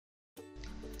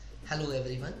Hello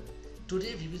everyone.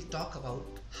 Today we will talk about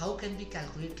how can we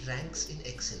calculate ranks in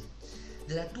Excel.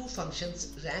 There are two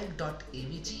functions,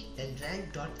 rank.avg and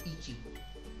rank.eq.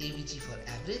 AVG for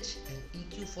average and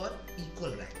EQ for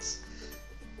equal ranks.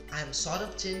 I am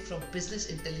Saurabh Chen from Business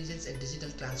Intelligence and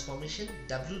Digital Transformation,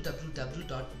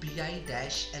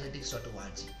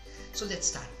 www.bi-analytics.org. So let's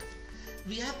start.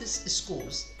 We have this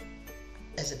scores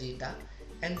as a data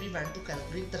and we want to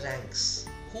calculate the ranks.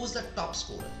 Who's the top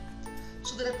scorer?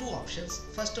 So there are two options.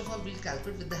 First of all, we'll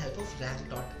calculate with the help of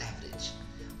rank.average.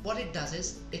 What it does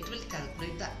is it will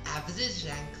calculate the average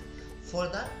rank for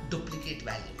the duplicate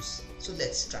values. So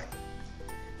let's try.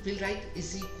 We'll write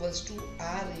is equals to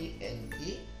RANK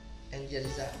and here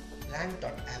is a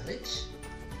rank.average.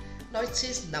 Now it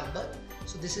says number.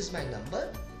 So this is my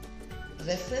number.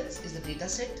 Reference is the data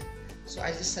set. So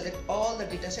I just select all the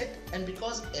data set, and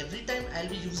because every time I'll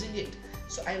be using it,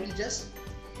 so I will just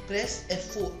press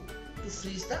F4 to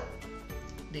freeze the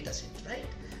data set, right?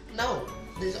 Now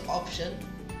there is an option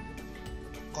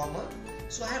comma,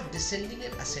 so I have descending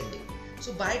and ascending.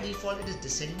 So by default it is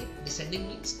descending. Descending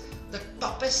means the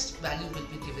toppest value will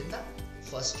be given the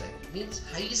first rank, means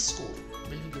highest score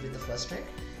will be given the first rank.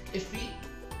 If we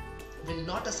will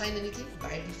not assign anything,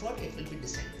 by default it will be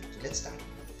descending. So let's start.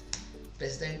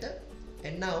 Press the enter,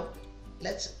 and now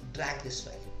let's drag this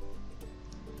value.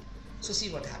 So see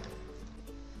what happened.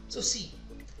 So see,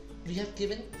 we have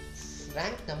given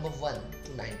rank number 1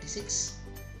 to 96,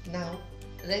 now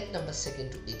rank number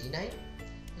 2nd to 89,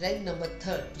 rank number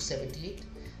 3rd to 78.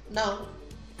 Now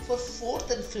for 4th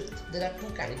and 5th there are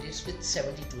two candidates with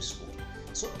 72 score.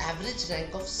 So average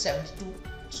rank of 72,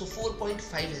 so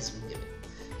 4.5 has been given.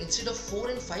 Instead of 4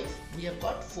 and 5 we have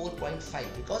got 4.5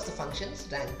 because the function is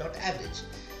rank.average.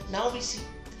 Now we see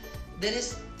there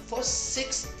is for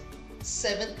 6th,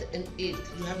 7th and 8th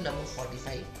you have number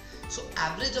 45. So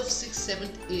average of 6th,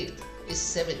 7th, 8th is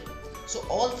 7. So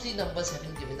all three numbers have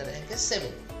been given the rank as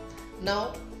 7.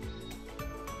 Now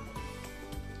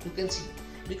you can see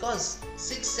because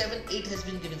 6, 7, 8 has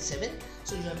been given 7.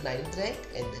 So you have 9th rank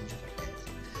and then you have 10th rank.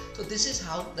 So this is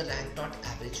how the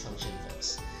rank.average function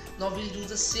works. Now we'll do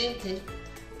the same thing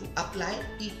to apply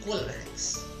equal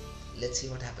ranks. Let's see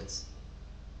what happens.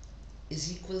 Is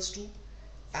equals to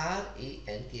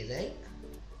RANK rank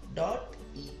dot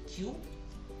EQ,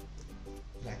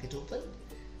 bracket open,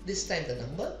 this time the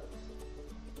number,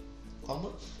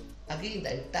 comma, again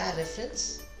the entire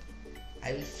reference.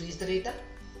 I will freeze the data,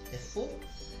 F4,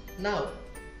 now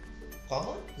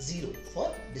comma 0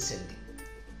 for descending.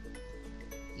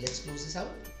 Let's close this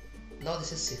out. Now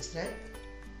this is 6th rank.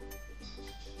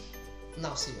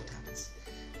 Now see what happens.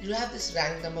 You have this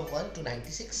rank number 1 to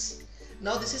 96.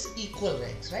 Now this is equal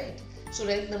ranks, right? So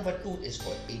rank number 2 is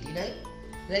for 89,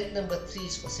 rank number 3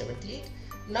 is for 78.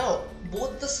 Now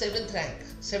both the 7th rank,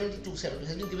 72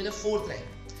 has been given a 4th rank.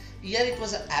 Here it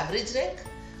was an average rank,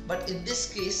 but in this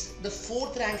case the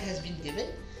 4th rank has been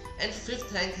given and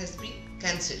 5th rank has been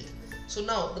cancelled. So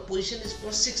now the position is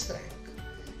for 6th rank.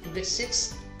 You get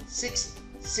 6th, 6th,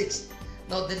 6th.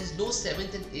 Now there is no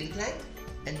 7th and 8th rank,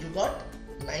 and you got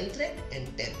 9th rank and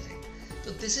 10th rank.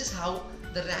 So this is how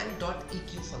the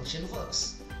rank.eq function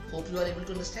works. Hope you are able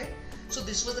to understand. So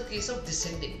this was the case of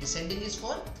descending. Descending is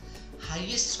for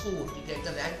highest score. You get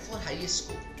the rank for highest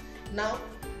score. Now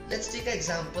let's take an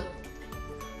example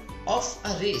of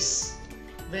a race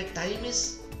where time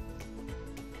is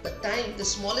the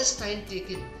smallest time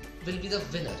taken will be the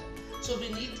winner. So we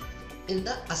need in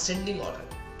the ascending order.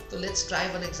 So let's try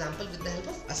one example with the help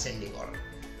of ascending order.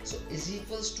 So is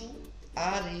equals to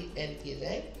RANK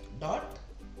rank dot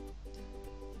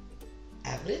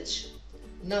average.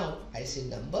 Now I say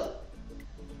number,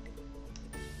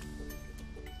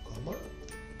 comma,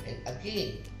 and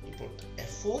again you put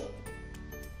F4,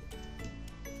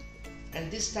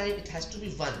 and this time it has to be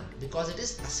 1 because it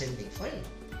is ascending. Fine.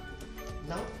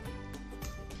 Now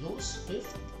close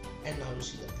 5th, and now you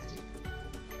see the magic.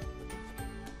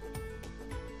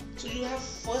 So you have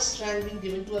first rank being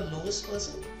given to a lowest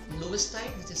person, lowest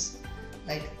time, which is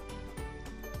like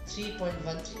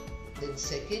 3.13, then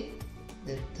 2nd,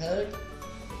 then 3rd,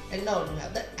 and now you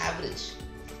have the average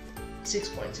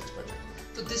 6.6.5.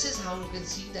 So this is how you can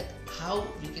see that how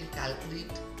we can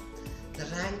calculate the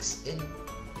ranks in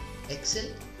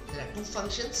Excel. There are two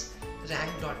functions,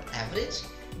 rank.average,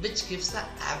 which gives the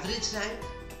average rank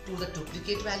to the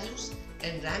duplicate values,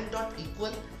 and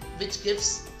rank.equal, which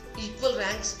gives equal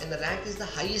ranks and the rank is the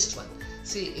highest one.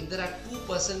 Say if there are two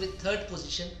persons with 3rd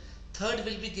position, 3rd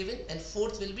will be given and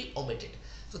 4th will be omitted.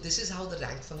 So this is how the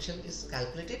rank function is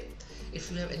calculated. If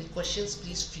you have any questions,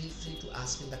 please feel free to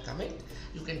ask in the comment.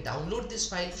 You can download this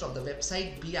file from the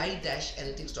website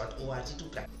bi-analytics.org to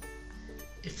practice.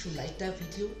 If you liked our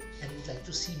video and would like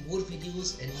to see more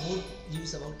videos and more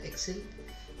news about Excel,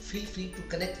 feel free to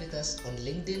connect with us on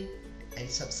LinkedIn and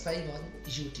subscribe on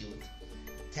YouTube.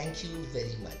 Thank you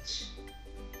very much.